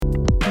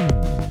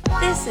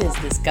This is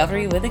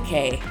Discovery with a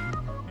K.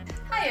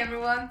 Hi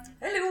everyone!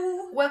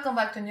 Hello! Welcome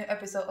back to a new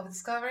episode of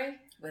Discovery.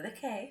 With a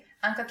K.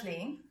 I'm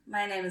Kathleen.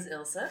 My name is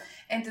Ilse.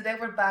 And today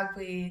we're back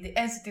with the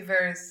NCT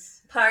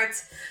verse. Part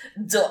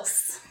 2.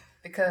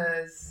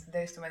 Because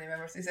there's too many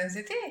members in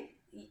NCT.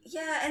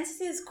 Yeah,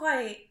 NCT is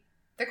quite...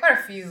 There are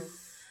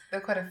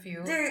quite a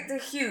few. They're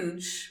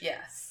huge.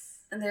 Yes.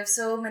 And they have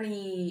so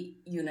many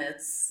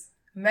units.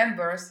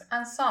 Members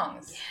and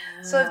songs.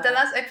 Yeah. So if the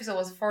last episode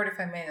was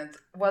 45 minutes,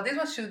 well, this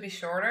one should be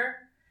shorter.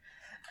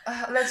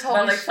 Let's hope.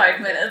 About like 5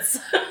 minutes.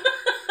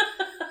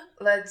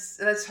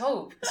 Let's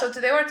hope. So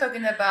today we're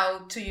talking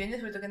about two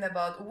units. We're talking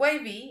about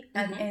WayV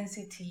and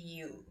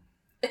NCTU.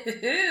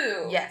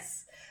 Ooh.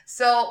 Yes.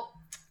 So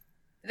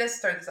let's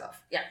start this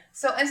off. Yeah.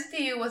 So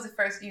NCTU was the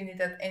first unit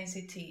that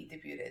NCT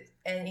debuted,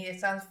 and it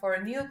stands for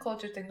New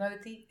Culture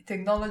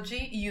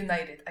Technology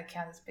United. I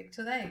can't speak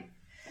today.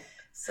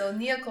 So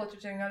Neo Culture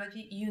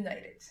Technology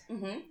United.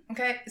 Mm-hmm.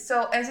 Okay.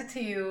 So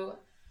NCTU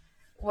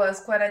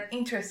was quite an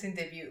interesting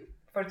debut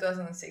for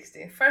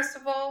 2016. First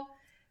of all,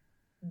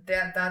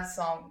 that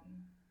song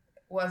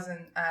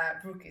wasn't a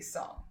rookie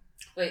song.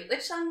 Wait,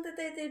 which song did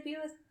they debut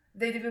with?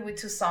 They debuted with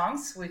two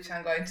songs, which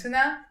I'm going to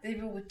now. They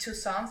debuted with two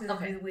songs. They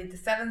debuted with The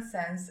Seventh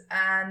Sense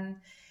and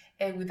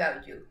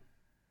Without You.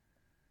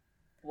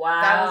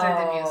 Wow. That was their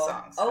debut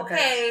songs.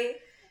 Okay.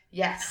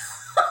 Yes.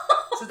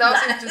 So that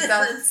was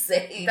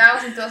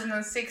in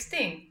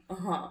 2016.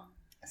 Uh-huh.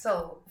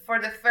 So for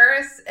the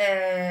first,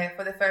 they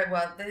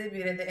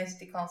debuted the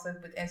NCT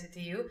concept with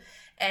NCTU,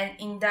 and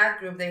in that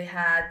group they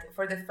had,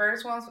 for the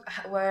first ones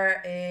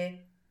were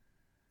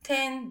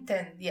 10,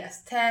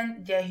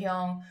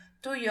 Jaehyung,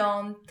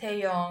 Dooyeon,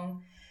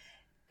 Taeyeon,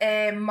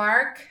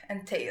 Mark,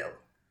 and Tail.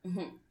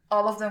 Mm-hmm.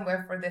 All of them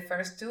were for the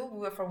first two.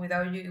 For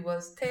Without You, it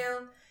was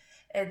Tail,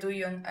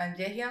 Dooyeon, and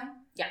Jaehyung.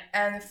 Yeah.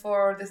 And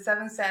for the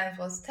Seventh Sense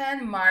was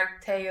 10,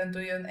 Mark, Taeyeon,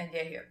 Dooyeon, and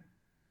Jaehyung.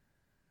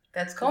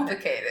 That's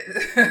complicated.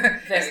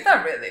 It's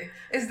not really.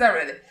 It's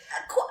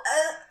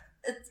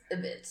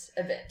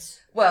a bit.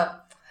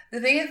 Well, the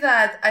thing is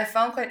that I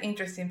found quite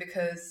interesting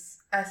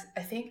because I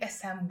think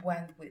SM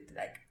went with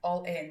like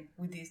all in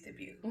with this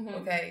debut. Mm-hmm.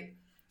 Okay,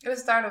 it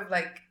was start of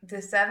like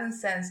The Seventh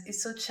Sense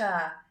is such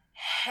a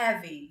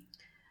heavy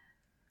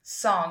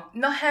song,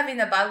 not heavy in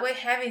a bad way.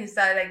 Heavy in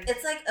that like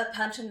it's like a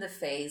punch in the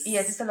face.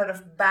 Yes, it's a lot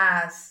of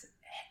bass,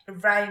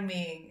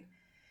 rhyming,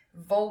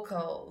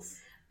 vocals,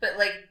 but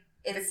like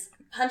it's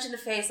punch in the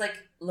face. Like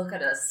look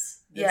at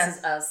us. This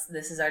is us.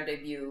 This is our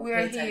debut.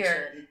 We're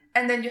here.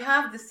 And then you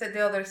have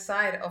the other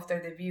side of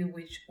their debut,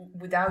 which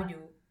Without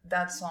You,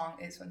 that song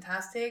is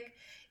fantastic.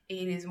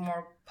 It is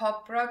more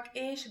pop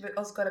rock-ish, but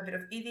also got a bit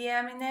of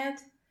EDM in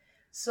it.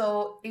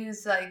 So it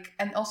is like,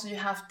 and also you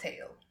have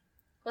Tail.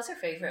 What's your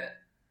favorite?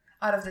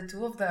 Out of the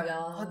two of them,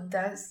 yeah.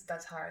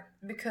 That's hard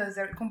because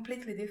they're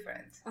completely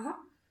different. Uh-huh.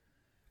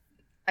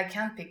 I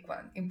can't pick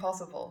one.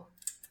 Impossible.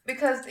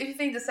 Because if you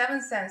think The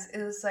Seventh Sense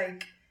is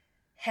like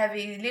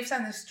heavy, it leaves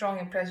a strong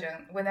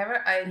impression.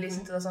 Whenever I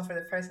listened to the song for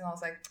the first time, I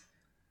was like,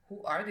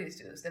 who are these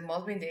dudes? They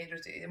must be in the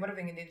industry. They might have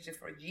been in the industry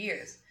for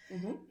years.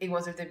 Mm-hmm. It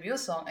was their debut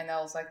song, and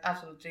I was like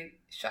absolutely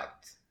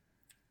shocked.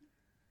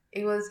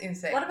 It was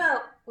insane. What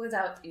about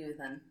Without You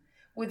then?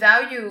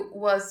 Without You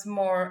was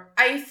more.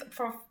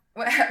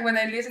 When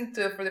I listened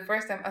to it for the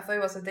first time, I thought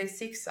it was a Day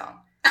 6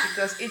 song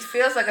because it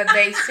feels like a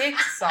Day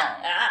 6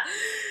 song.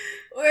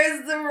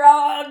 Where's the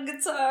wrong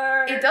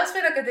guitar? It does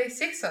feel like a Day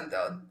 6 song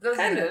though, doesn't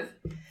kind it?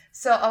 of.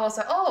 So I was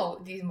like, oh,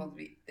 this must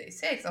be Day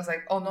 6. I was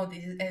like, oh no,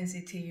 this is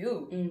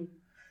NCTU. Mm.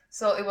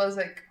 So it was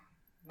like,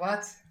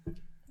 what?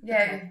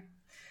 Yeah. Okay.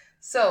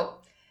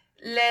 So,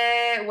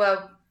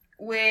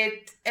 with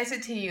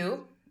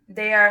NCTU,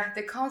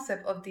 the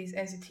concept of this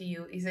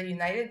NCTU is a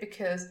united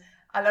because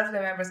a lot of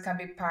the members can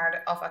be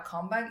part of a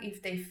comeback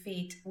if they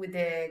fit with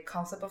the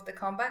concept of the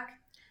comeback.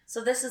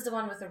 So this is the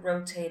one with the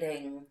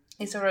rotating...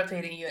 It's a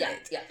rotating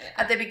unit. Yeah.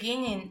 At the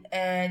beginning,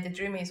 the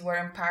Dreamies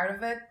weren't part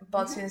of it,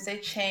 but since they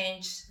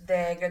changed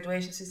the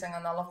graduation system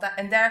and all of that,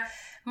 and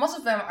most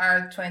of them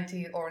are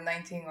 20 or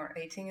 19 or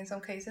 18 in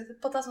some cases,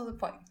 but that's not the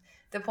point.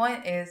 The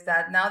point is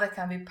that now they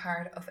can be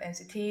part of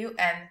NCTU,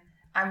 and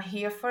I'm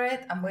here for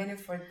it. I'm waiting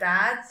for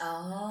that.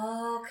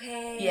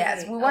 Okay.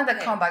 Yes, we want the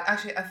comeback.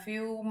 Actually, a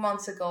few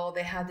months ago,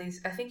 they had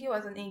this, I think it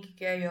was an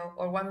Inkigayo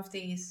or one of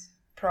these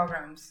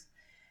programs.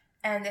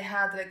 And they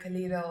had like a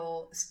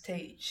little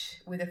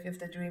stage with a few of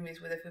the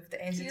Dreamies, with a few of the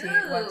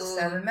NCT, 1 to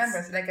 7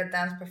 members, like a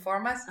dance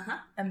performance. Uh-huh.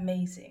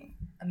 Amazing.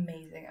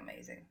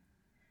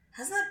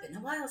 Hasn't that been a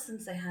while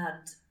since they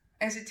had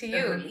NCTU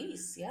the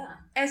release? Yeah.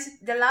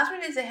 The last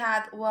release they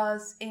had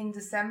was in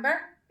December.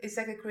 It's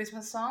like a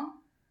Christmas song.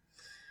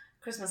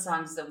 Christmas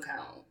songs don't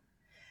count.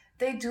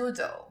 They do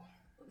though.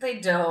 They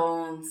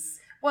don't.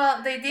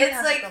 Well, they did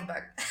have like... to come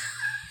back.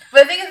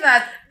 But the thing is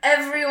that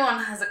everyone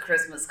has a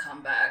Christmas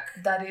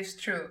comeback. That is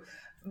true.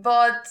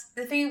 But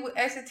the thing with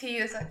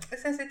NCTU is like,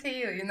 it's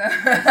NCTU, you know?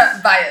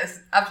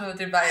 Bias.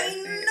 Absolutely biased.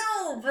 I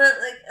know, but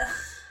like...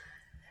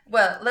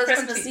 Well, let's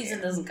Christmas continue.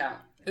 season doesn't count.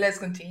 Let's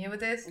continue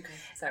with this. Okay,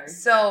 sorry.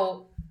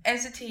 So,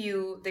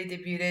 NCTU, they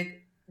debuted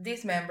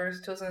these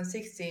members,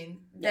 2016,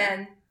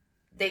 then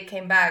they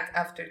came back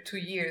after 2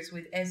 years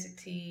with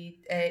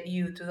NCT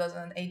U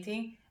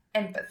 2018,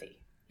 Empathy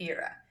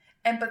era.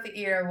 Empathy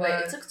era was...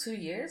 Wait, it took 2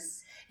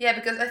 years? Yeah,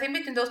 because I think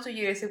between those 2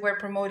 years they were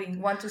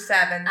promoting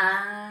 127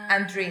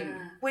 and Dream,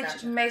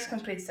 which makes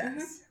complete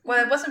sense. Mm-hmm.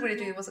 Well, it wasn't really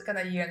 2, it was kind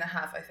of a year and a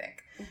half, I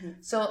think. Mm-hmm.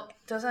 So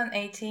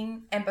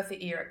 2018,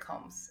 Empathy era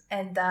comes,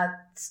 and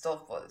that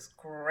stuff was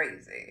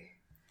crazy.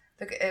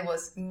 Like, it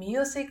was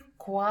music,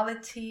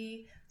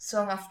 quality,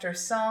 song after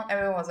song.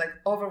 Everyone was like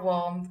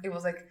overwhelmed. It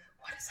was like,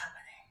 what is happening?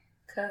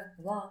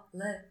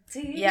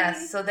 Quality.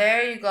 Yes, so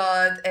there you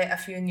got a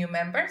few new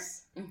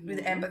members with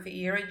the Empathy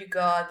era. You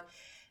got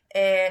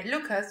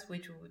Lucas,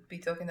 which we would be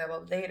talking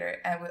about later,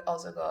 and we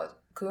also got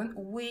Kun,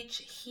 which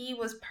he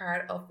was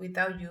part of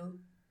Without You,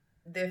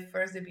 the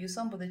first debut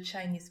song, but the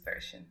Chinese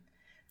version.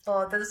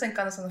 But that doesn't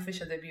count as an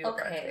official debut.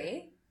 Okay.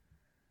 Apparently.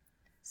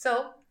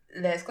 So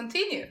let's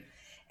continue.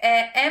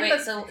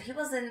 Wait, so he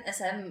was in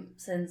SM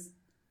since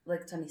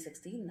like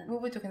 2016 then?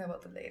 We'll be talking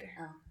about it later.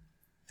 Oh.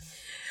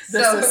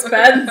 The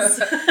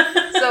suspense.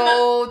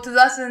 So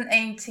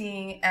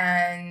 2018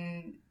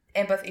 and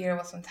Empathy era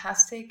was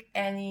fantastic.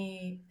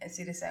 Any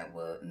citizen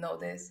will know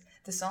this.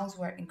 The songs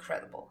were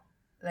incredible.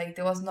 Like,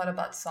 there was not a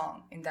bad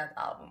song in that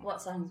album.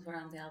 What songs were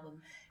on the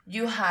album?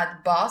 You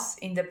had Boss.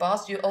 In the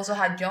Boss, you also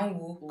had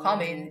Jungwoo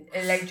coming.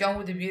 Like,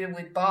 Jungwoo debuted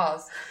with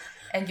Boss.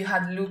 And you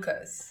had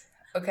Lucas.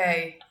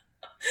 Okay.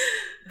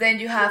 Then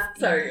you have...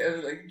 Sorry, I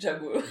was like,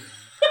 Jungwoo.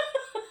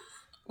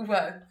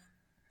 What?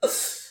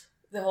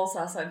 The whole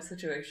Sasan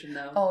situation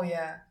now. Oh,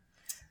 yeah.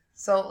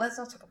 So let's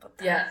not talk about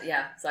that.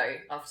 Yeah. Sorry,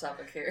 off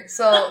topic here.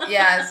 So you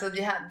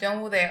had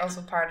Jungwoo there,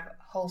 also part of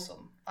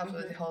Wholesome,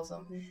 absolutely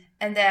Wholesome,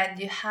 and then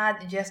you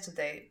had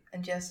Yesterday,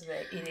 and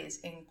Yesterday it is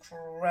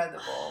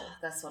incredible.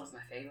 That's one of my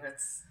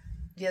favorites.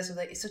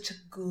 Yesterday is such a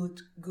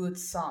good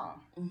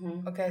song.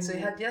 Okay, so you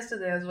had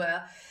Yesterday as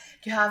well.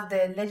 You have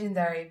the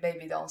legendary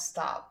Baby Don't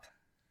Stop.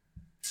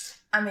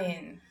 I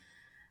mean,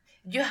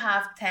 you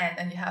have Ten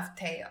and you have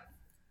Taeyong.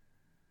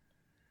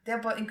 They're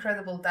both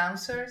incredible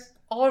dancers,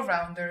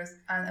 all-rounders,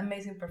 and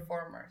amazing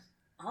performers.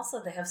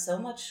 Also, they have so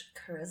much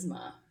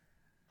charisma.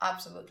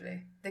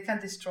 Absolutely. They can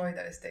destroy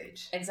that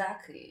stage.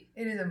 Exactly.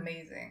 It is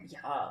amazing.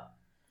 Yeah.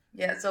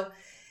 Yeah, so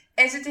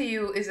NCT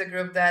U is a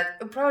group that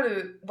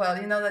probably, well,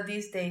 you know that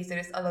these days there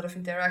is a lot of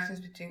interactions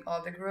between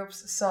all the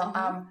groups. So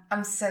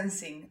I'm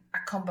sensing a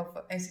comeback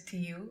for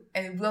NCT U,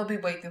 and we'll be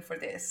waiting for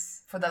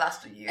this for the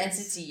last 2 years.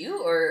 NCT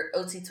U or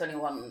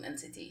OT21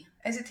 NCT?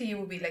 NCT U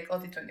will be like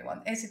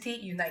OT21.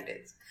 NCT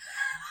United.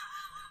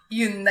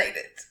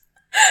 United.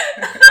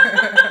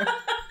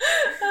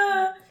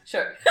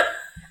 Sure.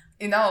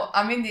 You know,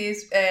 I'm in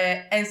this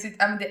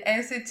I'm in the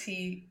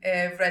NCT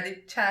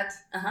Reddit chat,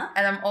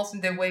 and I'm also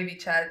in the Wavy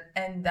chat,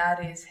 and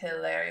that is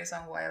hilarious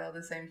and wild at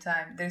the same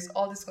time. There's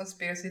all these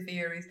conspiracy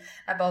theories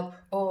about,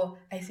 oh,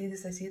 I see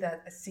this, I see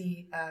that, I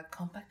see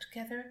compact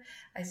together,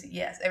 I see,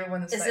 yes,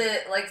 everyone is like... Is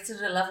it like to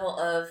the level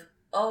of,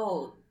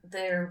 oh,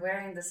 they're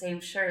wearing the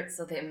same shirt,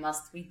 so they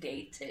must be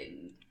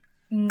dating?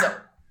 No,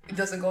 it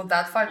doesn't go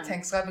that far,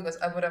 thanks God, because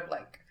I would have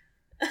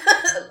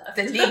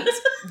delete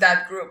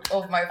that group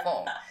off my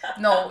phone.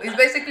 No, it's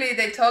basically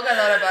they talk a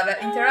lot about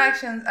the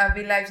interactions and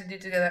we like to do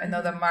together. And now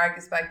that Mark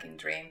is back in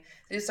Dream,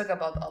 they just talk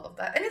about all of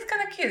that, and it's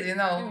kind of cute, you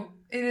know.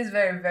 It is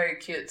very, very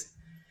cute.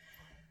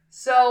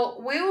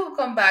 So we will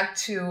come back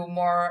to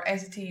more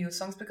NCT U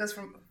songs because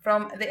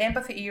from the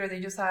Empathy era they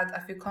just had a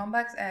few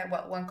comebacks, and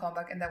one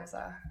comeback, and that was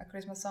a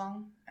Christmas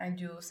song, and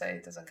you say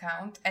it doesn't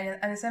count. And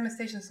the same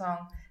station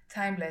song,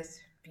 Timeless.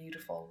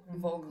 Beautiful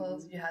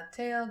vocals. You had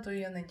Taeil,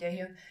 Doyoon, and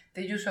Jaehyun.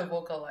 The usual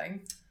vocal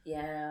line.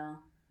 Yeah.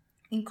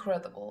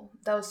 Incredible.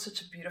 That was such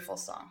a beautiful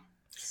song.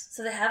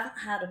 So they haven't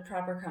had a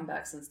proper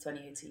comeback since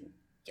 2018.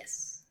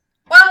 Yes.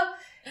 Well,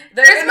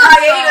 they're in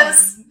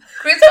hiatus.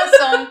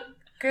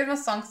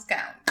 Christmas songs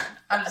count.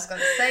 I'm just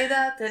gonna say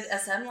that. Did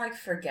SM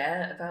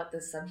forget about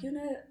this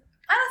subunit?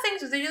 I don't think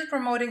so. They're just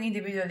promoting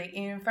individually.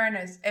 In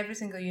fairness, every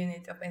single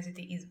unit of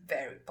NCT is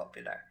very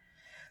popular.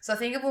 So I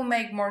think it will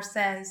make more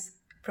sense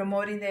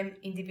promoting them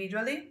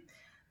individually,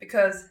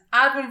 because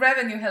album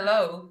revenue,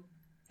 hello,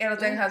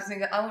 everything has a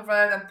single album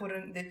rather than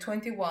putting the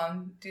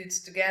 21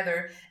 dudes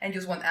together and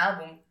just one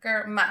album.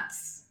 Girl,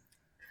 maths.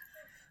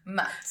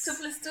 2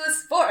 + 2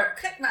 is 4.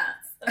 Quick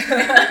maths.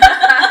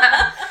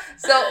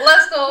 So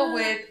let's go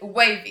with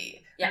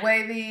Wavy. Yeah.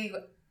 Wavy,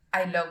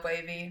 I love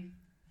Wavy.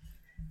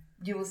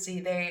 You will see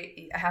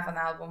they have an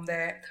album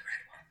there. The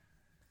red one.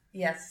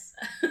 Yes.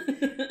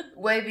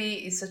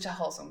 Wavy is such a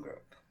wholesome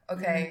group.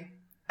 Okay.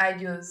 I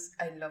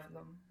love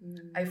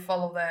them. I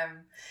follow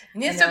them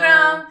on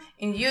Instagram,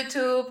 in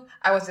YouTube.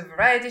 I watch the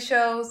variety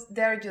shows.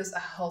 They're just a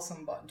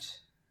wholesome bunch.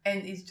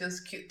 And it's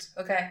just cute,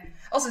 okay?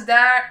 Also,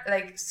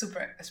 they're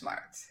super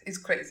smart. It's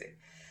crazy.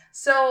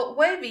 So,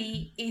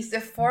 Wavy is the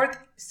 4th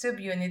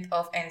subunit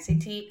of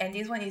NCT, and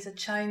this one is a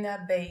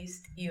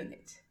China-based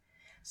unit.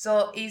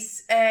 So,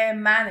 it's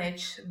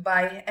managed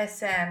by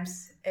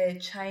SM's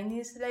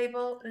Chinese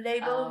label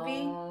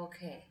V.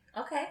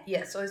 Okay.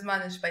 Yeah, so it's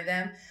managed by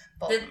them.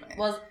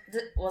 Was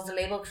the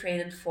label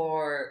created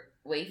for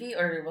Wavy,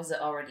 or was it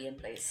already in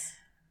place?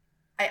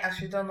 I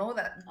actually don't know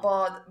that,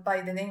 but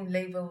by the name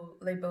Label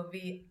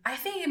V, I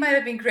think it might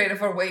have been created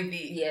for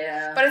Wavy.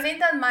 Yeah. But I think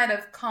that might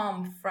have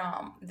come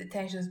from the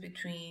tensions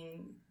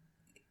between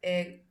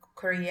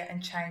Korea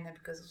and China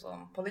because of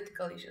some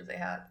political issues they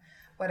had.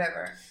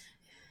 Whatever.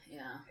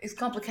 Yeah. It's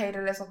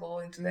complicated. Let's not go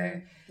into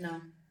there.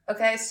 No.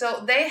 Okay,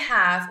 so they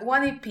have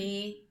one EP,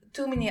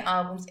 2 mini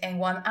albums, and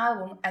one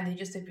album, and they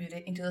just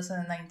debuted in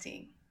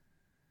 2019.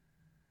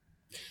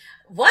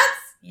 What?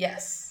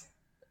 Yes.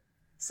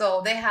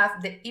 So they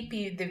have the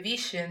EP, The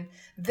Vision.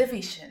 They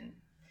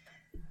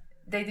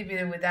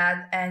debuted with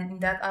that, and in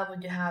that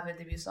album you have a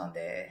debut song,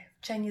 the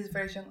Chinese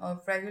version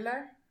of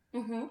Regular.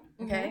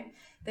 Okay.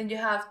 Then you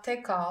have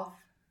Take Off,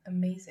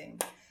 amazing.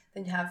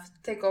 Then you have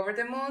Take Over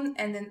the Moon,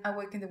 and then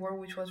Awaken the World,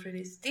 which was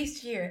released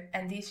this year.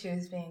 And this year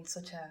has been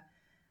such a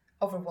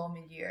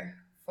overwhelming year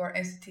for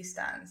NCT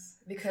stans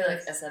because I feel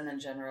like SM in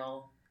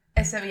general.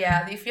 SM,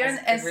 yeah. If you're an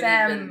has SM,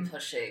 really been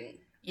pushing.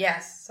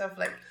 yes, sort of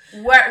like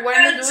we're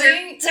not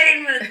doing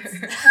entertainment.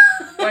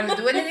 we're not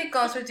doing any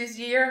concert this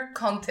year.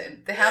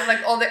 Content. They have like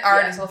all the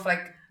artists of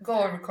like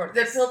go and record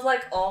They this. pulled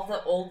like all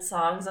the old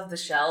songs of the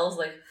Shells,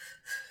 like.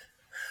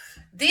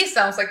 These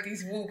sounds like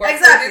these Woo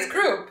Exactly. this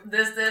group.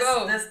 This,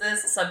 Go.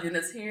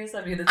 subunits here,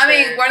 subunits I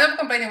mean, there. we're not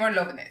complaining, we're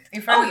loving it.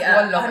 In fact,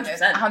 yeah, we're loving 100%.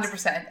 it.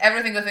 100%.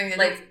 Every single thing they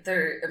do. Like,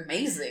 they're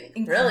amazing.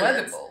 Incredible.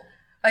 Brilliant.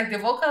 Like the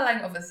vocal line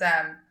of the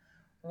Sam,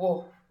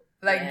 whoa.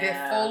 Like the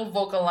full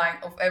vocal line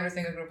of every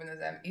single group in the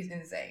Sam is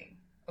insane.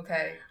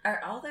 Okay? Are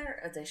all their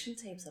audition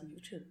tapes on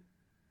YouTube?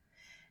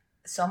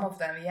 Some of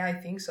them, yeah, I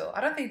think so.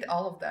 I don't think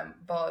all of them,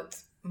 but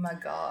my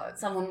god.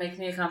 Someone make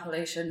me a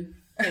compilation,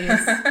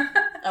 please.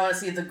 I want to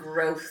see the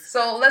growth.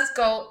 So let's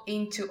go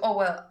into,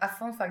 a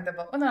fun fact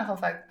about, not a fun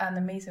fact, an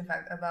amazing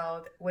fact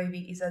about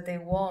Wavy is that they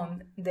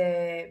won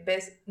the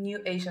Best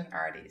New Asian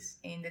Artist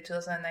in the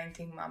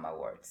 2019 MAMA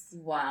Awards.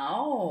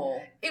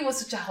 Wow. It was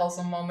such a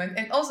wholesome moment.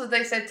 And also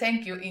they said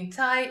thank you in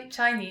Thai,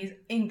 Chinese,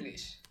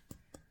 English.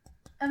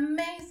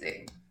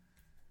 Amazing.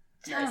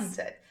 Talented.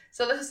 Nice.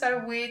 So let's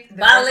start with the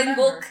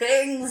bilingual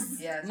kings.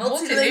 Yes.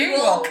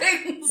 Multilingual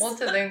kings.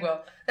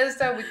 Multilingual. Let's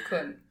start with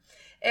Kun.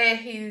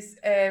 His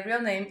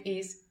real name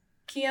is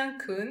Kian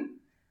Kun.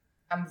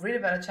 I'm really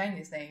bad at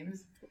Chinese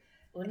names.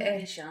 Wouldn't it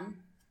be Xian?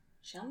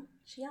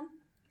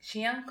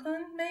 Xian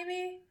Kun,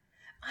 maybe?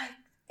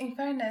 In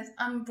fairness,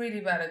 I'm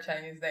really bad at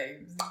Chinese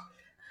names.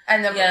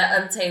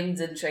 Untamed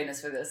didn't train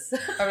us for this.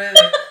 Oh,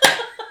 really?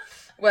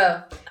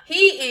 Well,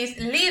 he is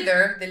the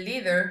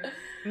leader,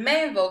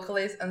 main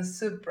vocalist, and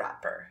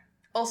sub-rapper.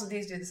 Also,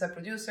 this dude is a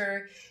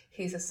producer.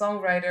 He's a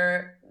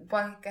songwriter.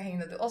 What can he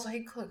do? Also,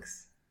 he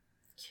cooks.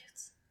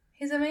 Cute.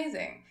 He's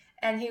amazing.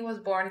 And he was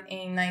born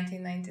in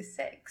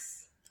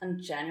 1996.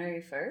 On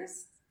January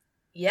 1st?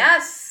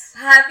 Yes!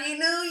 Happy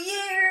New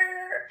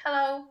Year!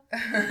 Hello!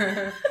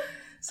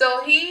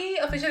 So he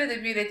officially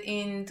debuted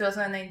in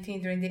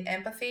 2019 during the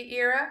Empathy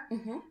era,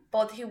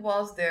 but he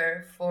was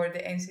there for the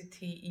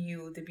NCT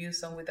U debut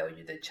song Without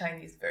You, the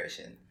Chinese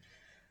version.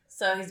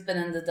 So he's been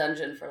in the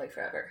dungeon for like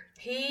forever.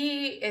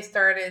 He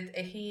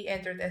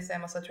entered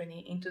SM as a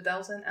trainee in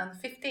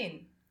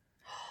 2015,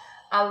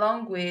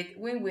 along with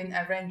Win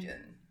and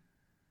Renjun.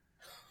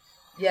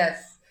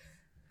 Yes.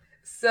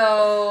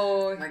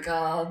 So... Oh my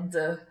god.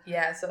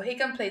 Yeah, so he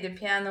can play the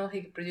piano,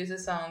 he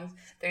produces songs.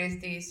 There is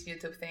this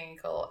YouTube thing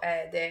called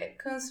the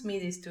Kunst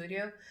MIDI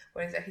Studio,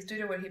 where it's his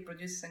studio where he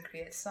produces and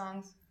creates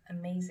songs.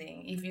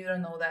 Amazing. If you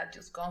don't know that,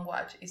 just go and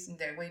watch. It's in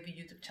their Wavy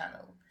YouTube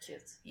channel.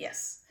 Cute.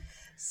 Yes.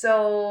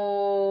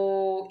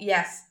 So,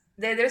 yes.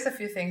 There's a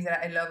few things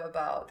that I love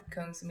about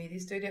Kunst MIDI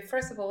Studio.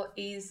 First of all,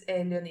 is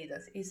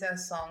Leonidas. It's a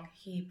song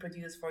he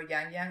produced for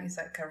Yang Yang. It's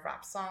like a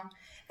rap song.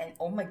 And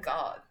oh my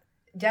god.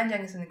 Yang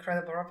Yang is an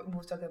incredible rapper.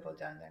 We'll talk about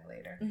Yang Yang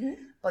later.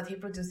 But he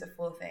produced the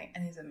full thing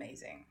and he's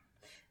amazing.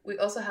 We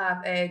also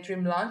have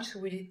Dream Launch,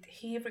 which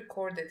he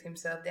recorded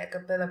himself, the a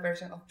cappella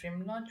version of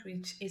Dream Launch,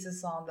 which is a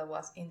song that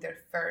was in their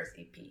first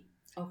EP.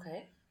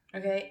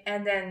 Okay,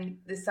 and then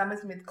the Sam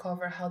Smith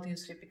cover, How Do You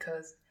Sleep?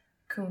 Because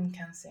Kun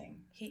can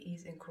sing. He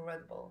is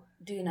incredible.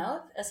 Do you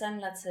know if SM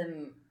lets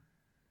him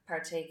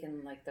partake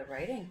in like the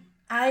writing?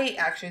 I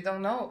actually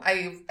don't know.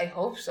 I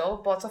hope so,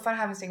 but so far I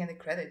haven't seen any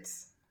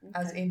credits.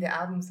 As in the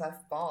albums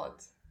I've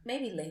bought.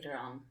 Maybe later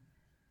on.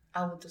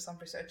 I will do some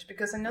research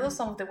because I know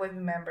some of the Wavy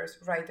members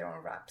write their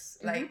own raps.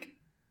 Like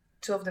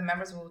 2 of the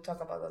members, we'll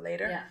talk about that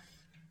later. Yeah.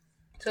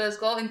 So let's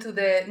go into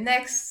the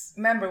next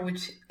member,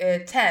 which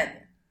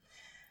 10.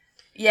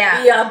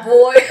 Yeah. Yeah,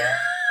 boy.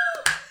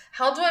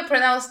 How do I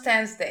pronounce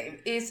 10's name?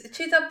 It's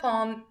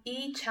Chitapon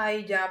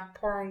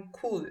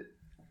Ichayapornkul.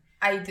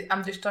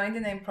 I'm destroying the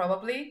name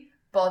probably,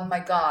 but my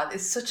god,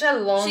 it's such a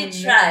long name.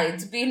 She tried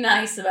to be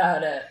nice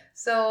about it.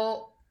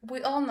 So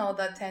we all know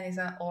that 10 is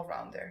an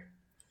all-rounder.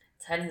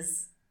 10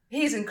 is...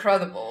 He's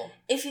incredible.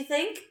 If you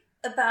think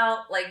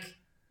about, like,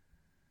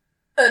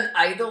 an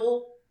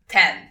idol...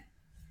 10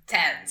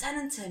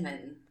 and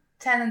Taemin.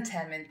 10 and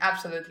Taemin,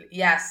 absolutely.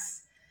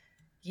 Yes.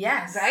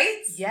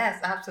 Right? Yes,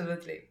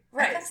 absolutely.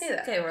 Right. I can see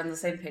that. Okay, we're on the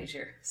same page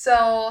here.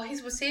 So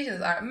his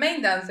positions are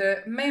main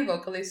dancer, main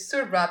vocalist,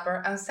 sub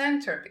rapper, and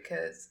center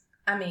because,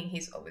 I mean,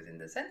 he's always in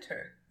the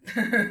center.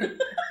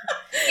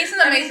 He's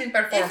an amazing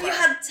performer. If you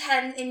had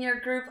 10 in your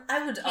group,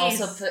 I would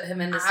also put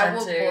him in the center. I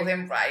would put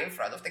him right in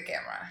front of the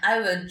camera. I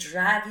would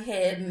drag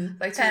him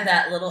like to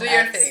that little Do X.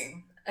 your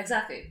thing.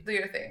 Exactly. Do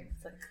your thing.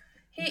 It's like,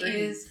 he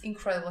is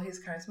incredible. He's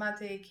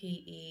charismatic.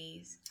 He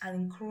is an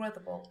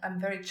incredible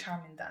and very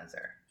charming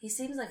dancer. He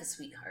seems like a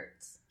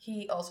sweetheart.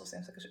 He also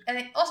seems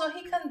like also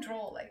he can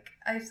draw. Like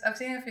I've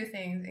seen a few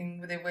things in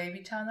the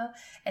Wavy channel,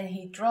 and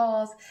he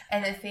draws.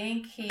 And I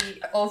think he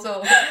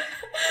also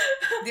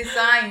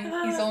designed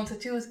his own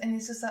tattoos. And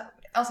it's just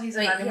also he's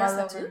an animal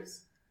lover.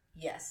 Tattoos?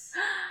 Yes.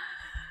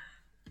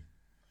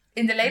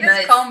 In the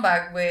latest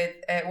comeback with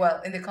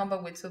in the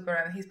comeback with Super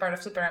M, he's part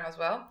of Super M as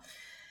well.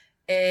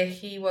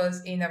 He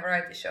was in a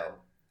variety show.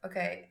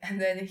 Okay, and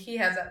then he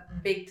has a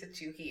big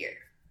tattoo here.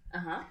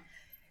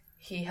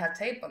 He had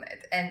tape on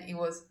it, and it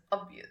was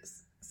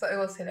obvious. So it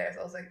was hilarious.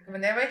 I was like,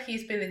 whenever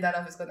he's peeling that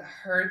off, it's gonna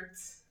hurt.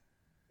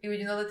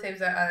 You know the tapes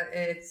that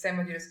are same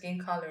with your skin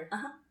color.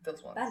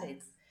 Those ones.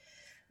 Band-aids.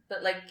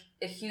 But like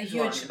a huge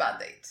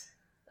Band-aid.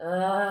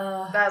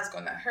 That's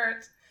gonna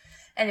hurt.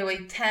 Anyway,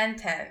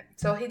 10-10.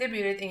 So he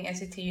debuted in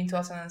NCT in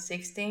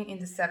 2016 in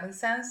the 7th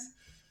Sense.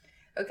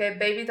 Okay,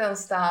 Baby Don't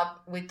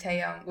Stop with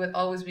Taeyong will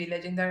always be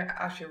legendary.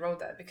 I actually wrote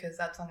that because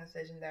that song is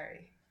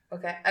legendary.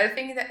 Okay, I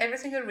think that every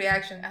single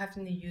reaction I have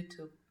seen on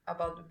YouTube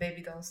about the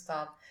Baby Don't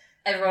Stop,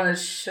 everyone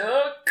is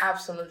shook.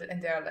 Absolutely, and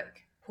they're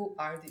like, who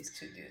are these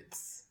two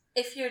dudes?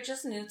 If you're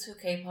just new to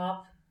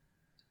K-pop,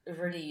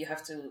 really you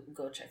have to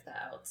go check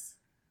that out.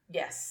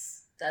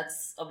 Yes.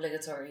 That's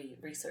obligatory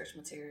research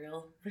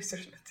material.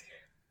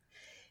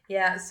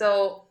 Yeah,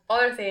 so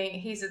other thing,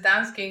 he's a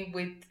dance king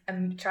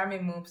with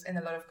charming moves and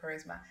a lot of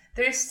charisma.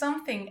 There is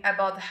something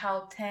about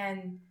how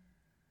Ten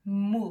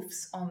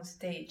moves on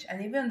stage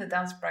and even the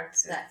dance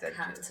practices that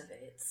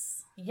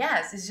captivates.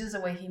 Yes, it's just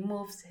the way he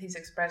moves, his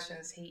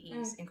expressions. He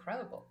is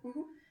incredible.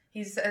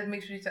 He's a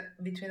mix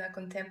between a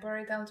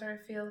contemporary dancer,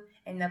 I feel,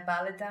 and a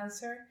ballet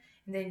dancer.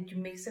 And then you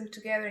mix them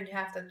together and you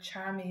have the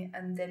charming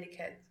and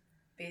delicate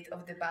bit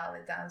of the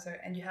ballet dancer.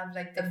 And you have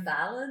like the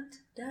ballad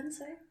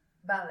dancer?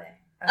 Ballet.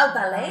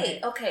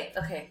 Ballet. Okay.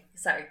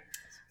 Sorry.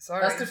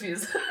 I was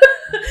confused.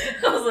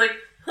 I was like,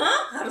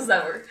 huh? How does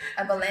that work?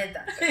 A ballet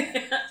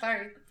dancer.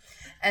 Sorry.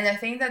 And I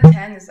think that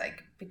Ten is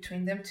like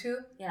between them two.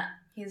 Yeah.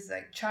 He's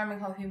like charming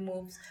how he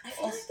moves. I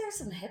feel like there's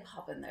some hip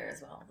hop in there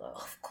as well, though.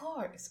 Of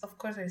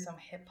course there's some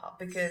hip hop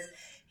because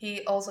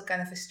he also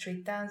kind of a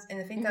street dance, and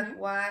I think that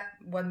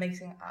what makes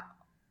him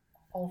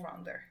all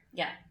rounder.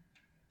 Yeah.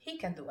 He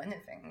can do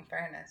anything. In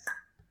fairness,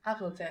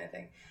 absolutely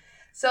anything.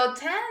 So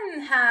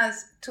Ten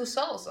has 2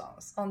 solo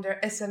songs on their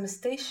SM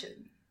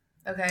Station.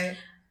 Okay.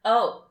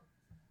 Oh,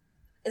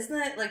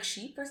 isn't it like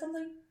Sheep or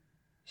something?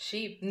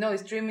 Sheep? No,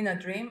 it's Dreaming a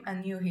Dream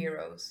and New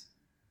Heroes.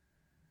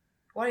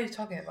 What are you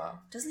talking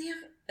about? Doesn't he have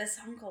a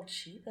song called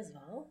Sheep as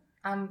well?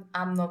 I'm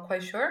not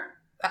quite sure.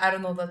 I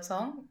don't know that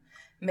song.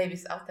 Maybe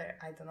it's out there.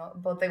 I don't know.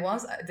 But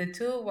the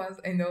 2 ones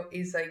I know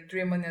is like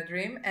Dreaming a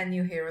Dream and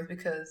New Heroes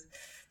because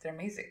they're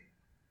amazing.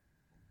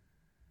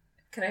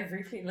 Can I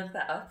briefly look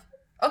that up?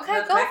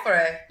 Okay, go for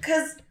it.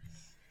 Because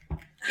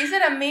is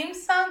it a meme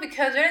song?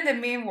 Because they're in the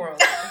meme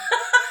world.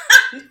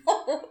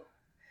 No.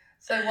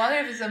 So I wonder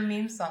if it's a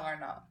meme song or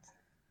not.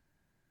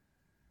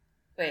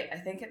 Wait, I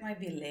think it might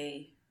be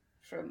Lay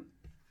from...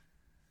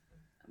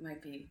 I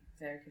might be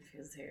very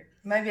confused here.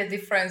 Might be a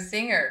different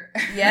singer.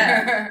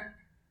 Yeah.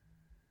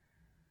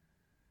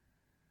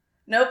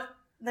 Nope.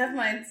 Never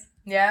mind.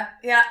 Yeah?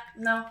 Yeah,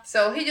 no.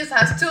 So he just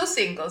has 2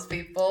 singles,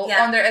 people,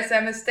 on their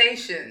SM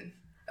Station.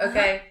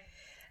 Okay?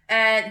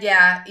 And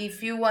yeah,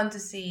 if you want to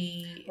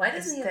see... Why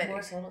doesn't he have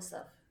more solo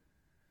stuff?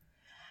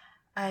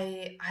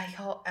 I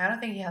don't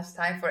think he has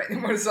time for any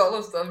more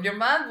solo stuff. Your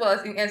man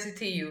was in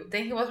NCTU,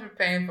 then he was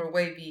preparing for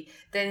Wavy,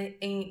 then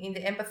in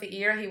the Empathy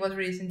era he was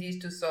releasing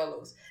these 2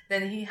 solos.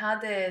 Then he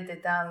had the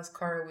dance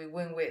cover with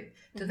Win Win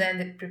to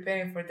then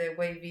preparing for the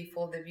Wavy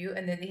full debut,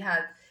 and then he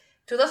had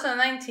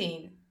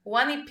 2019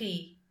 1 EP,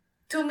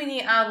 2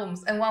 mini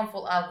albums, and 1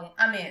 full album.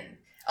 I mean,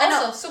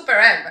 also Super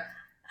M.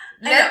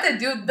 Let the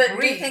dude breathe.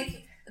 Do you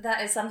think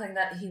that is something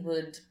that he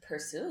would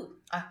pursue?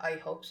 I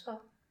hope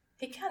so.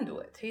 He can do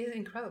it. He's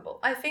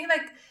incredible. I think,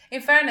 like, in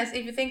fairness,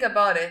 if you think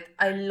about it,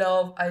 I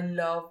love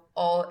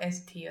all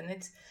NCT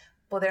units,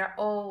 but they're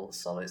all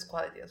soloist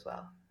quality as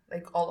well.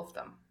 Like, all of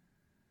them.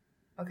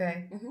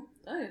 Okay?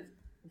 Oh,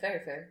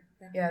 very fair.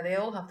 Yeah, they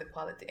all have the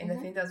quality, and I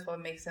think that's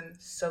what makes them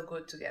so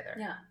good together.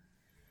 Yeah.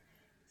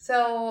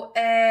 So,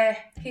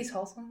 he's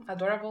wholesome,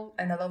 adorable,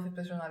 and I love his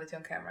personality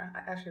on camera.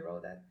 I actually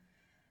wrote that.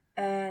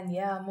 And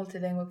yeah,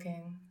 multilingual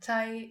king.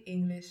 Thai,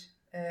 English,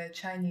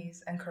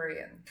 Chinese, and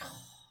Korean.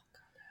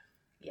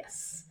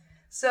 Yes.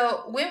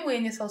 So Win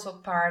Win is also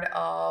part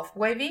of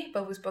Wavy,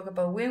 but we spoke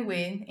about Win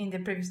Win in the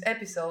previous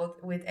episode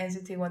with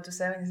NCT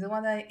 127. He's the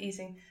one that is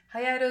in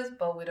hiatus,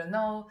 but we don't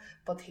know.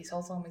 But his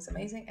whole song is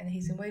amazing, and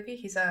he's in Wavy.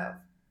 He's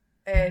a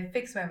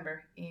fixed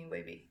member in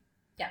Wavy.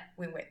 Yeah.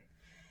 Win Win.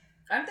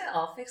 Aren't they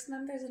all fixed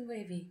members in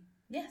Wavy?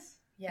 Yes.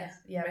 Yeah,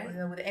 Right?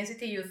 With the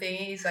NCTU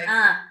thing, it's like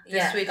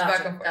switch gotcha,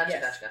 back and forth. Gotcha,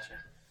 Yes. gotcha.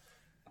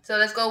 So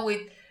let's go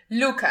with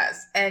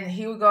Lucas, and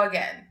here we go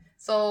again.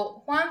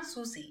 So Juan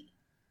Susi,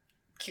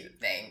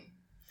 cute name.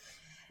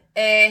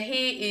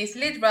 He is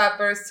lead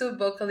rapper, sub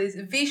vocalist,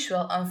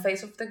 visual, and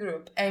face of the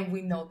group, and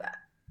we know that.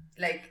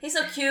 Like, he's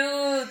so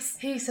cute.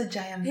 He's a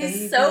giant baby.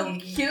 He's so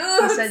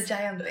cute. He's a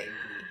giant baby.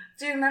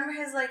 Do you remember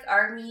his like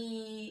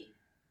army?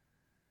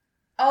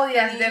 Oh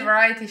yes, the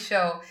variety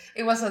show.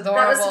 It was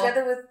adorable. That was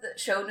together with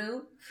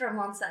Shonu from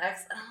Monsta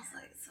X, and I was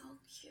like, so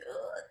cute.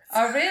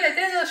 Oh really? I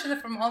didn't know Shonu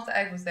from Monsta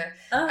X was there.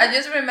 I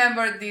just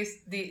remember this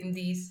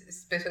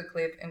special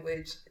clip in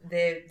which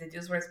the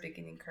Jews were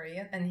speaking in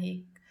Korean, and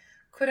he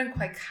couldn't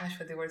quite catch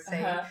what they were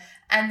saying.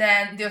 And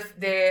then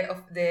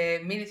the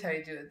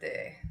military dude,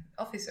 the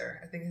officer,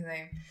 I think his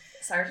name,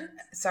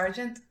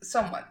 Sergeant,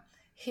 someone.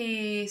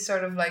 He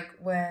sort of like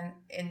went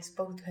and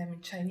spoke to him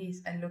in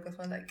Chinese, and Lucas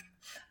was like,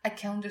 I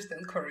can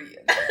understand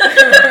Korean.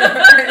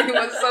 And it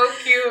was so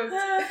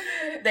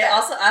cute. They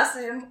also asked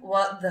him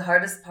what the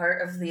hardest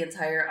part of the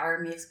entire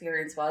army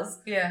experience was.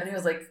 Yeah. And he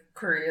was like,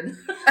 Korean.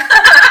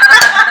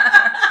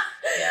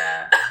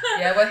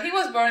 Yeah, well, he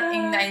was born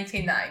in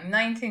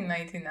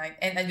 1999,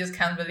 and I just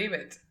can't believe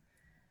it.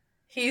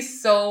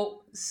 He's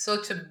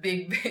such a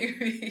big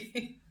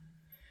baby.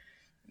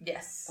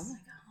 Yes. Oh my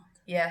god.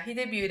 Yeah, he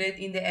debuted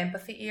in the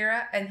Empathy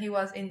era, and he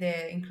was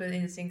included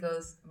in the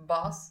singles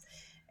Boss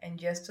and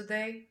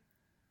Yesterday.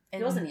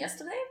 And he wasn't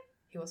Yesterday?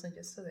 He wasn't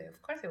Yesterday.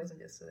 Of course he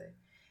wasn't Yesterday.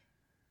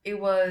 It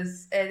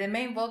was, the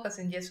main vocals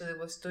in Yesterday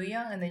was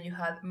Tuyoung, and then you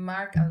had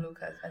Mark and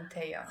Lucas and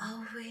Taeyong.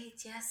 Oh,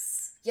 wait,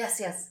 yes.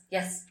 Yes.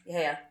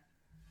 Yeah.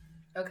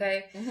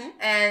 Okay? Mm-hmm.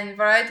 And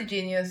Variety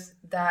Genius,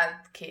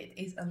 that kid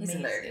is amazing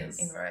hilarious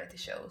in variety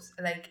shows.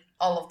 Like,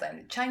 all of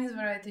them. Chinese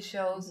variety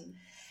shows,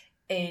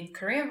 in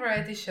Korean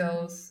variety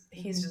shows.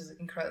 He's just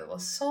incredible.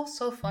 So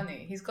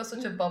funny. He's got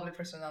such a bubbly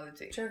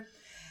personality. Sure.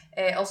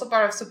 Also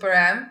part of Super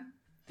M.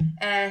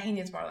 And he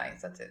needs more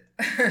lines. That's it.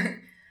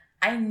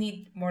 I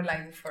need more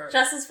lines for...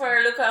 Justice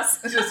for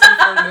Lucas. Justice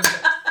for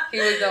Lucas.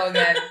 Here we go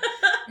again.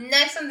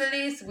 Next on the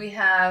list, we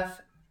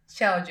have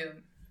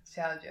Xiaojun.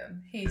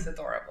 He's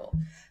adorable.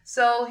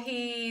 So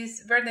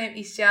his birth name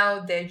is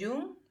Xiao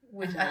Dejun,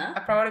 which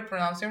I probably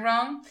pronounced it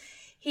wrong.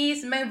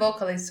 He's main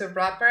vocalist,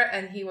 sub-rapper,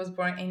 and he was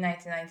born in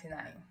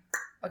 1999.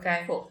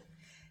 Okay? Cool.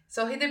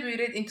 So he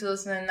debuted in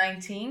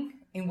 2019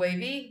 in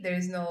Wavy.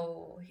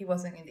 He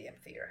wasn't in the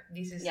Empathy era.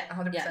 This is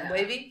 100%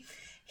 Wavy.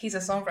 He's a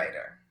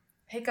songwriter.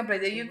 He can play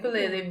the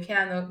ukulele,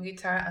 piano,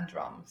 guitar, and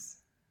drums.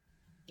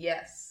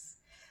 Yes.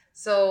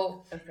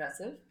 So...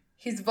 impressive.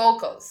 His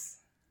vocals.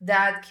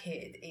 That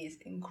kid is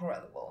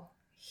incredible.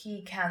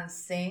 He can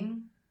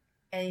sing,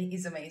 and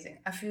he's amazing.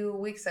 A few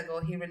weeks ago,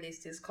 he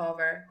released his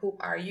cover, Who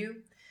Are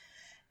You?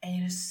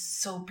 And it is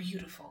so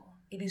beautiful.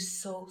 It is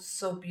so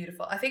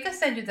beautiful. I think I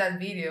sent you that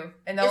video.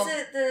 And is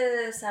it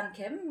the Sam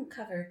Kim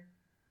cover?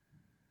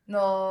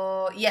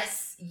 No,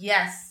 yes.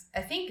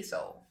 I think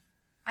so.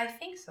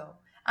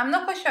 I'm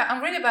not quite sure.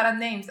 I'm really bad at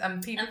names.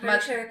 I'm pretty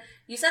sure.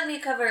 You sent me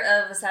a cover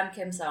of a Sam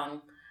Kim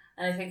song,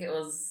 and I think it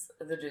was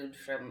the dude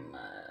from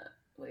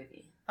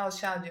Wavy. Oh,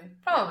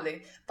 Xiaojun.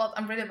 Probably. But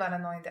I'm really bad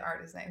at knowing the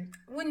artist name.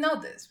 We know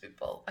this,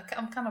 people.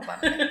 I'm kind of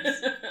bad at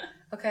names.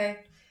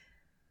 Okay?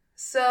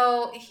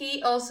 So,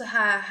 he also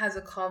has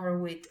a cover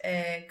with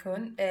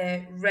Kun,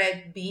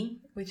 Red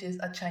Bean, which is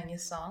a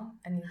Chinese song.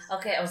 And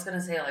okay, I was going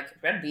to say, like,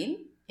 Red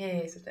Bean? Yeah,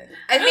 it's a Chinese.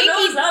 I think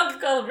it's song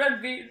called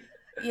Red Bean.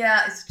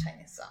 Yeah, it's a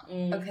Chinese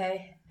song.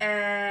 Okay?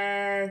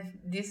 And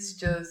this is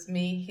just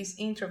me. His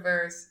intro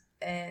verse,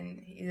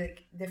 and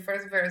the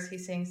first verse he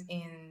sings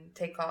in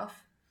Take Off.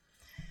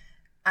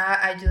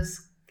 I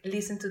just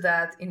listen to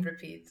that in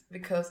repeat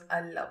because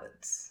I love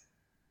it.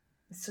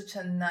 It's such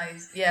a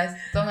nice... Yes,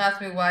 don't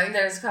ask me why.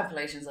 There's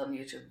compilations on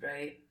YouTube,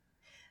 right?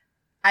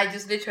 I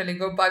just literally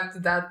go back to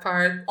that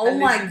part. Oh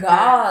my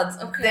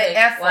god! Okay. The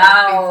effort,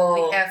 wow.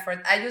 People, the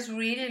effort. I just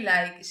really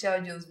like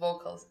Xiaojun's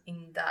vocals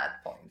in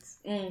that point.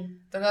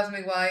 Don't ask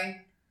me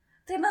why.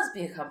 There must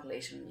be a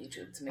compilation on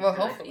YouTube to make well,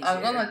 your life hopefully, easier.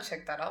 I'm gonna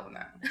check that out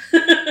now.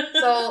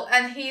 So,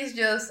 and he's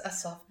just a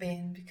soft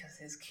bean because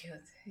he's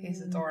cute.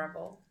 He's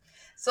adorable.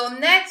 So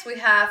next we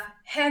have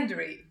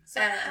Henry.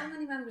 So how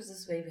many members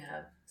does Wavy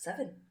have?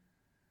 7?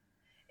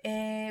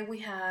 We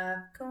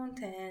have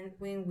Content,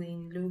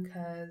 Win,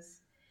 Lucas,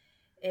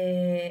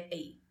 8,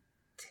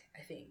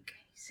 I think.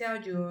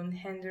 Xiaojun,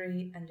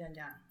 Henry, and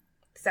Jiang.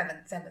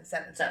 7.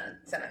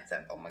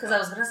 Oh my god. Because I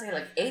was gonna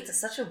say 8 is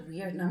such a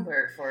weird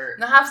number for.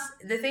 No,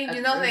 the thing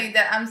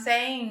that I'm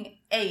saying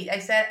 8. I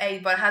said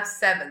 8, but I had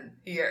 7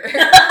 here.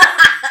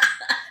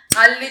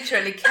 I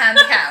literally can't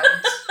count.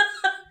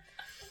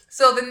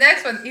 So the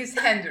next one is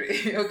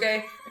Henry,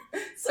 okay?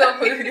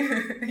 So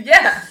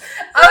yeah,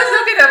 I was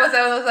looking at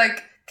myself. I was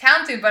like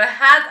counting, but I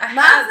had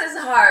math is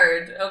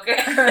hard,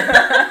 okay?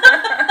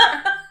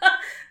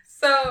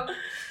 So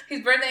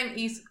his birth name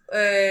is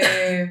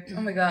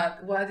oh my god,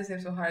 why is his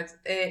name so hard?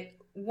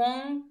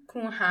 Wong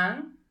Kun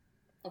Han,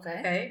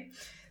 Okay.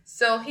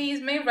 So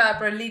he's main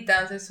rapper, lead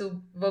dancer,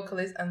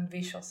 vocalist, and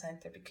visual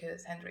center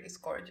because Henry is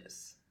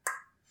gorgeous.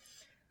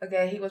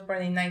 Okay, he was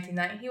born in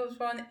 1999. He was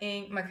born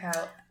in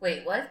Macau.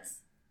 Wait, what?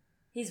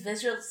 He's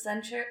visual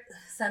center,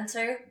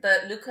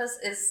 but Lucas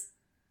is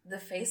the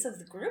face of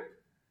the group?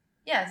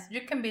 Yes,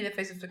 you can be the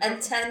face of the group.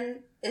 And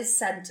 10 is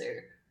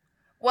center.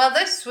 Well,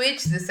 they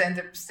switched the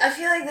center position. I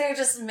feel like they're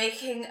just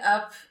making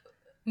up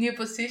new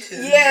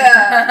positions.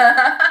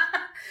 Yeah.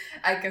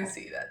 I can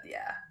see that,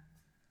 yeah.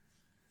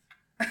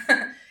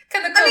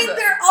 I mean,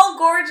 they're all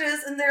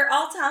gorgeous and they're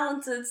all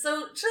talented,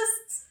 so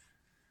just,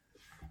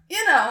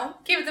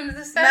 give them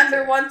the center.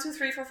 Number 1, 2,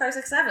 3, 4, 5,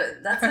 6,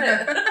 7. That's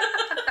it.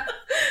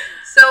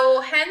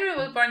 So Henry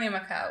was born in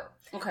Macau.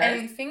 Okay.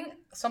 And I think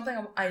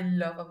something I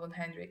love about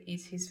Henry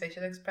is his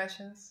facial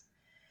expressions.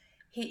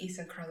 He is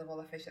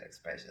incredible at facial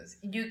expressions.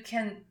 You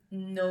can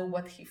know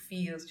what he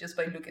feels just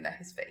by looking at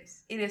his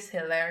face. It is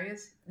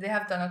hilarious. They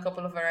have done a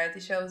couple of variety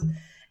shows,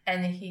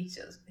 and he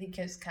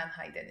just can't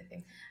hide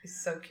anything.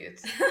 It's so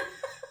cute.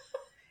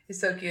 He's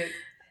so cute.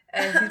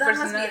 And his that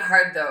must be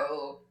hard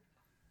though.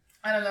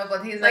 I don't know,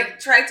 but he's like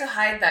try to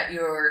hide that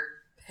you're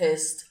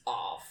pissed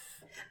off.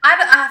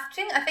 I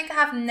think I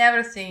have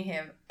never seen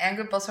him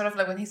angry, but sort of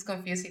like when he's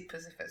confused, he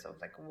puts his face off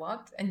like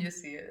what, and you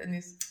see it, and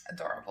he's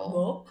adorable.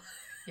 Whoa.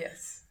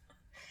 Yes.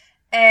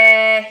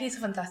 He's a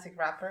fantastic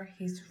rapper.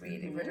 He's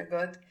really, really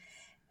good.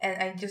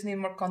 And I just need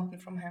more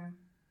content from him.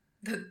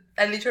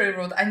 I literally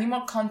wrote, I need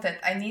more content.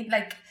 I need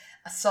like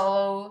a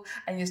solo.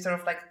 I need sort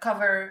of like a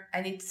cover.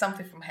 I need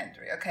something from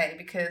Henry, okay?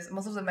 Because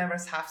most of the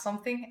members have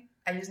something.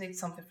 I just need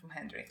something from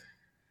Henry.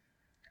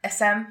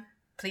 SM,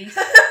 please.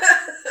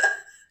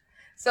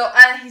 So,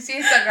 and his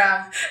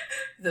Instagram.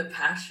 The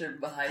passion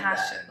behind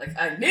that. Like,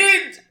 I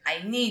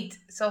need.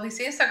 So his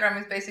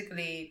Instagram is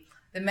basically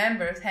the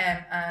members,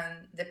 him,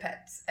 and the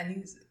pets. And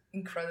he's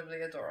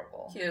incredibly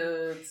adorable.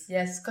 Cute.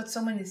 Yes, got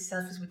so many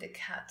selfies with the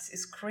cats.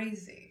 It's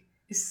crazy.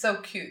 It's so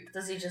cute.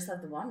 Does he just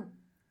have the one?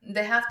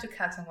 They have 2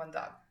 cats and 1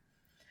 dog.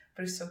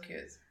 But it's so cute.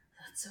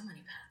 That's so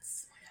many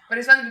pets. But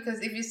it's funny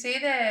because if you see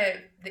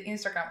the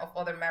Instagram of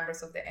other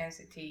members of the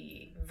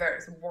NCT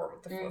verse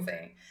world, the full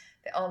thing,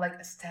 they're all like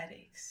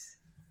aesthetics,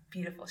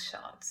 beautiful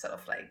shots, sort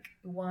of like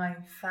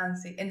wine,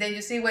 fancy. And then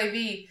you see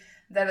YV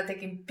that are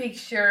taking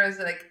pictures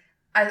like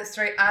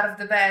straight out of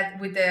the bed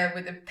with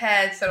the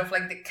pets, sort of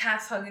like the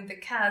cats hugging the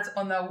cats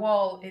on the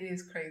wall. It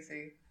is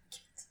crazy.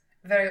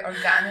 Very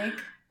organic.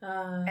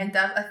 And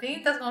I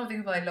think that's one of the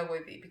things why I love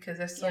YV, because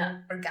they're so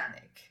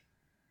organic.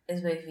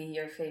 Is YV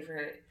your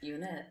favorite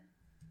unit?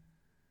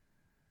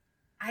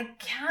 I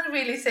can't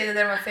really say that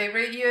they're my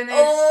favorite unit.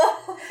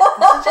 Oh!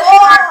 That's such a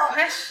hard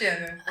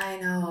question. I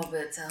know,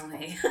 but tell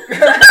me.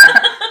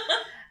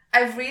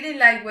 I really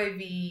like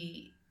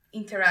YV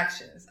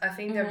interactions. I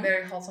think they're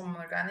very wholesome and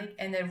organic,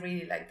 and I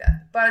really like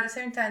that. But at the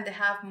same time, they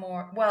have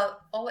more... Well,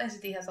 all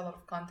NCT has a lot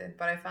of content,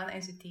 but I found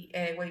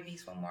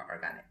YV's one more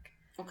organic.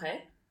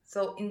 Okay.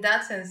 So in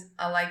that sense,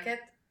 I like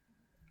it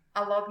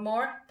a lot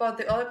more, but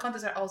the other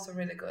contents are also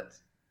really good.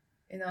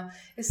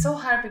 It's so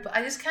hard, people.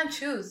 I just can't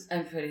choose.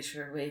 I'm pretty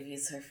sure Wavy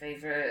is her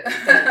favorite. I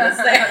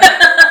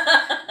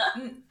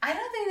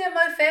don't think they're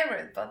my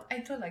favorite, but I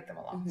do like them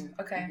a lot.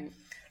 Okay.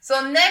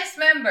 So next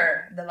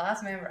member, the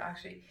last member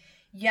actually,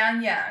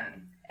 Yang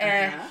Yang.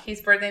 His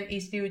birth name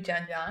is Liu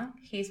Jianyang.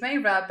 He's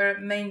main rapper,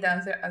 main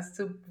dancer, and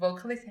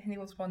vocalist, and he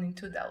was born in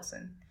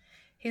 2000.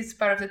 He's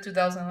part of the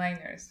 2000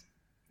 liners.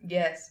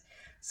 Yes.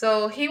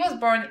 So he was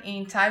born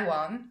in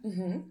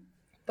Taiwan.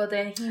 But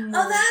then he moved...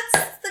 Oh,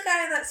 that's the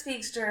guy that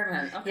speaks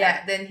German. Okay.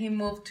 Yeah, then he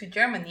moved to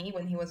Germany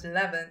when he was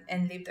 11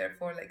 and lived there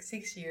for like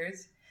 6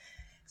 years.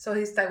 So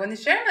he's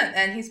Taiwanese German,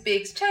 and he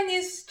speaks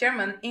Chinese,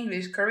 German,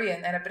 English,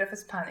 Korean, and a bit of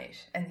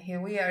Spanish. And here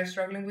we are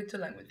struggling with 2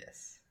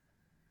 languages.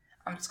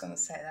 I'm just going to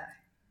say that.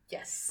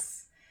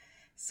 Yes.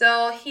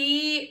 So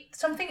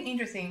something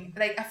interesting,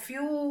 like a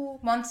few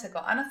months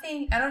ago, I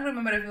don't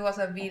remember if it was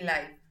a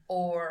V-Live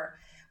or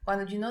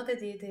one, they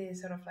did a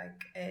sort of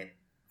like a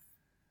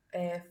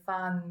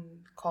fan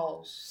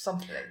calls,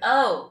 something like that.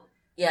 Oh,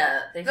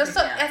 yeah.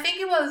 I think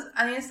it was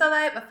an Insta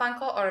Live, a fan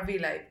call, or a V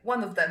Live.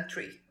 One of them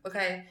 3,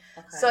 okay?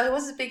 So he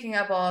was speaking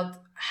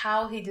about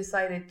how he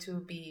decided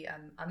to be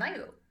an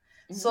idol.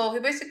 So he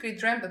basically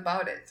dreamt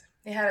about it.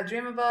 He had a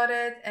dream about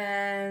it,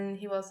 and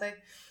he was like,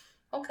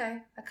 okay,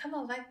 I kind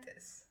of like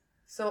this.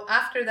 So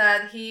after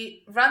that,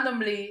 he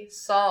randomly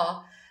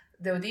saw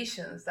the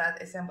auditions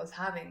that SM was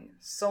having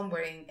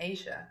somewhere in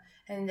Asia.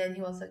 And then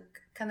he was like,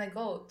 can I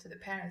go to the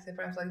parents? The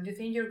parents were like, do you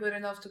think you're good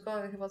enough to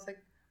go? And he was like,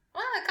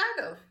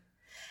 kind of.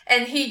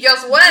 And he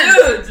just went.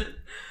 Dude!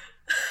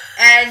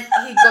 And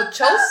he got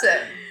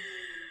chosen.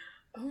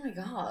 Oh my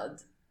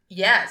god.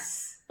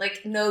 Yes.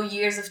 Like, no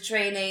years of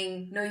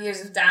training, no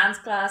years of dance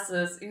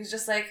classes. He was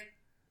just like,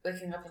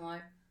 waking up and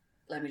like,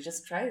 let me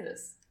just try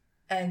this.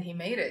 And he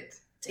made it.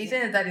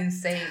 Isn't that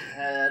insane?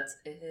 That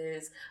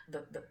is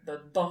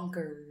the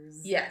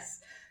bonkers.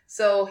 Yes.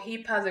 So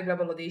he passed the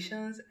global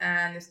auditions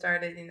and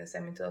started in the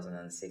summer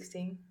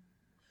 2016.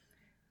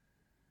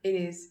 It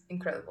is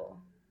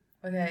incredible.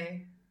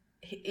 Okay.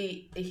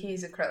 He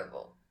is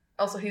incredible.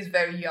 Also, he's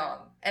very young.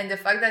 And the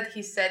fact that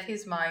he set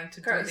his mind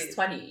to Kurt do is this.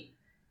 20.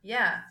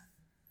 Yeah.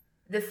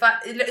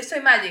 So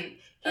imagine,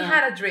 he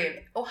had a dream.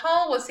 Oh,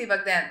 how old was he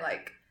back then?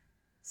 Like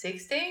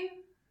 16?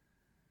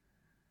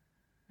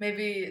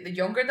 Maybe the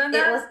younger than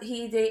that?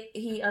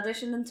 He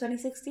auditioned in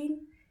 2016?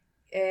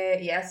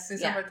 Yes.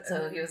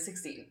 So he was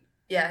 16.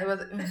 Yeah, he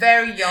was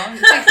very young.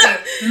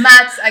 16.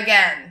 Maths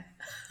again.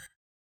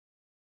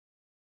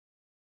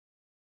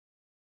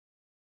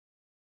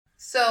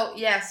 So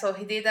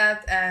he did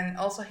that, and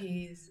also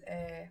he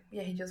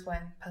just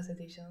went past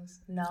auditions.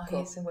 Now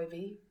he's in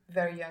WayV,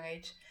 very young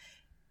age.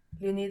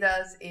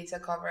 Leonidas is a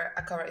cover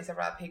is a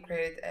rap he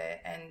created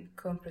and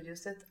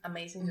co-produced it.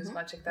 Amazing, just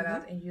go check that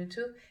out in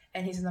YouTube.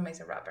 And he's an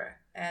amazing rapper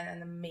and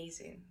an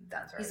amazing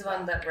dancer. He's the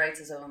one that writes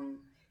his own.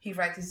 He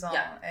writes his own.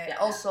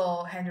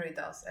 Also, Henry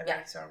does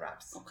writes his own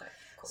raps. Okay.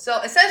 Cool.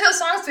 So essential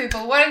songs,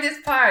 people. We're in this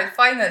part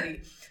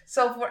finally.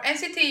 So for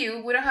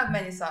NCTU, we don't have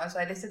many songs, so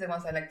I listed the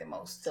ones I like the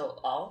most. So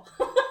all?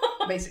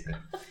 Basically.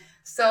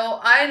 So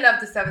I love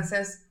the Seven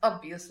Sense,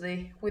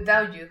 obviously.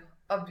 Without You,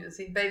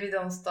 obviously. Baby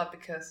Don't Stop,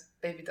 because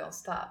Baby Don't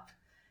Stop.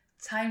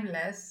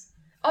 Timeless.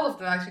 All of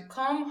them actually.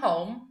 Come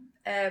Home.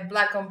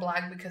 Black on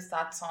Black, because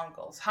that song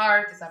goes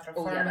hard. It's a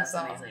performance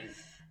song. Amazing.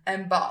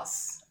 And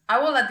Boss. I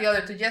will add the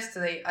other two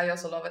yesterday. I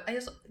also love it. I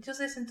just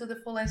listened to the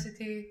full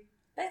NCT.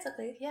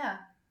 Basically. Yeah.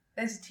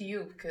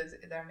 NCTU, because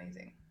they're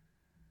amazing.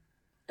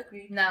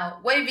 Agreed. Now,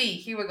 WayV,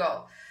 here we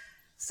go.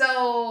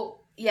 So,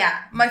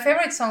 yeah, my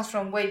favorite songs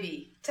from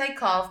WayV.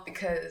 Take Off,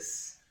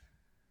 because,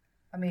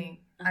 I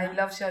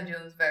love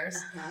Xiaojun's verse.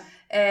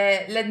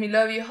 Let Me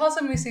Love You,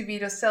 wholesome music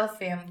video,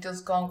 self-film.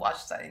 Just go and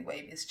watch that in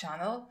WayV's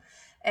channel.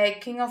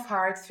 King of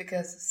Hearts,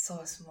 because it's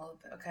so smooth,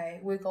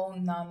 okay? We go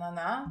Na Na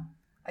Na.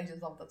 I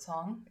just love that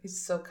song. It's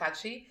so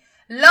catchy.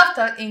 Love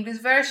Talk English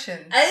version.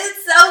 And it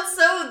sounds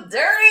so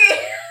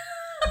dirty.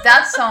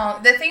 That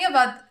song, the thing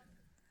about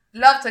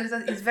Love Talk is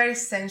that it's very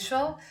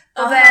sensual,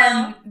 but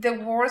then the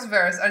worst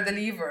verse are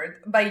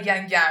delivered by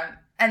Yang Yang,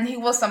 and he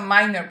was a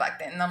minor back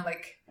then, and I'm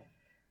like,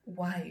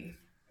 why?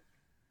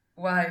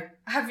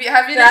 Have you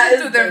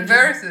listened to their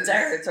verses?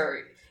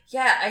 Territory.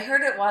 Yeah, I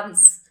heard it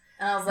once,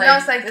 and I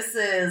was like, this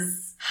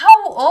is...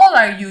 How old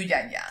are you,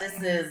 Yang Yang?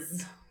 This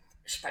is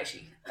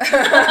spicy.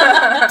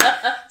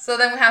 So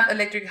then we have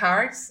Electric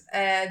Hearts.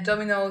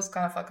 Domino's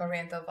kind of like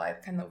oriental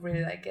vibe, kind of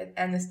really like it.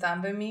 And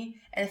Stand By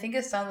Me. And I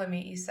think Stand By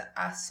Me is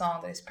a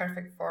song that is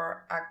perfect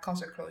for a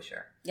concert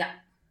closure. Yeah.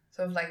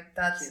 So like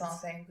that song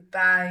saying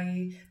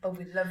goodbye, but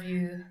we love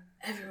you.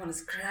 Everyone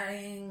is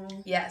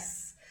crying.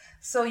 Yes.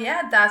 So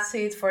yeah, that's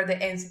it for the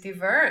NCT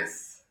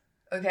verse.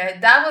 Okay,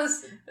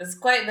 it's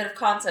quite a bit of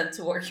content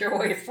to work your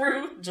way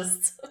through.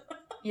 Just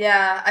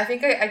yeah, I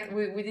think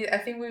we did. I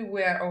think we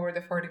were over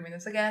the 40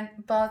 minutes again,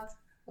 but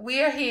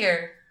we are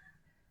here.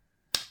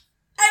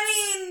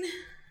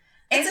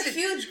 It's a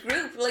huge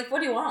group. Like,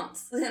 what do you want?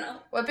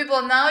 Well,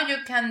 people, now you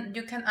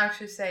can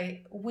actually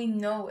say we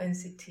know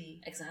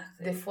NCT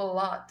exactly the full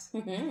lot.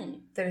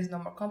 There is no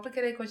more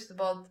complicated questions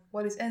about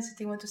what is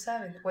NCT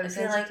 127. What is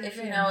I feel NCT like if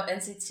you know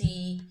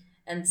NCT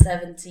and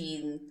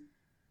 17,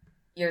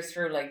 you're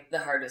through like the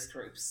hardest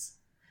groups.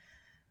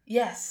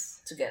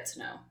 Yes. To get to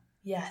know.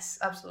 Yes,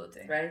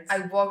 absolutely. Right. I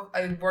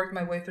worked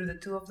my way through the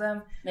two of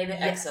them. Maybe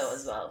EXO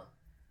as well.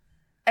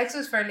 EXO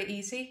is fairly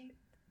easy,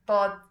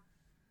 but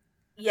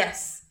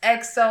yes,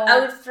 EXO. I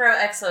would throw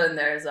EXO in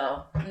there as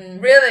well.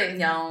 Really?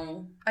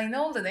 No. I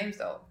know the names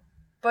though,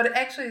 but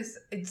actually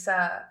it's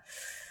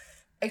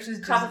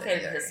just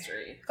complicated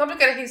history.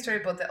 Complicated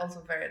history, but they're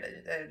also very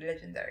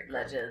legendary.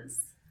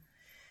 Legends.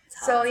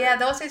 So yeah,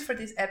 that was it for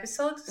this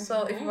episode.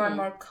 So if you want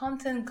more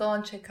content, go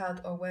and check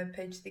out our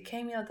webpage,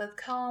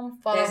 thekmeal.com.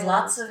 There's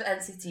lots of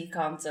NCT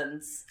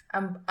content.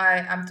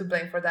 I'm to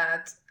blame for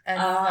that, and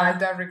I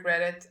don't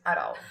regret it at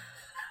all.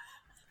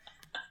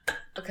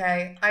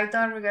 Okay, I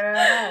don't regret it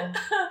at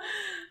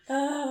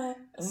all.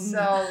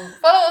 So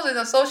follow us on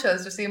the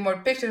socials to see more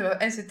pictures of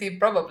NCT,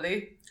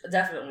 probably.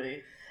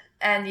 Definitely.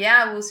 And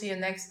yeah, we'll see you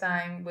next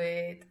time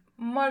with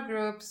more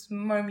groups,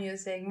 more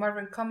music, more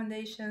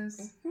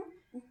recommendations.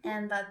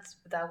 And that's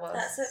it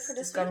for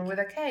this Discover week. With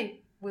a K.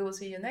 We will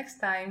see you next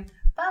time.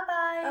 Bye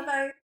bye. Bye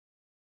bye.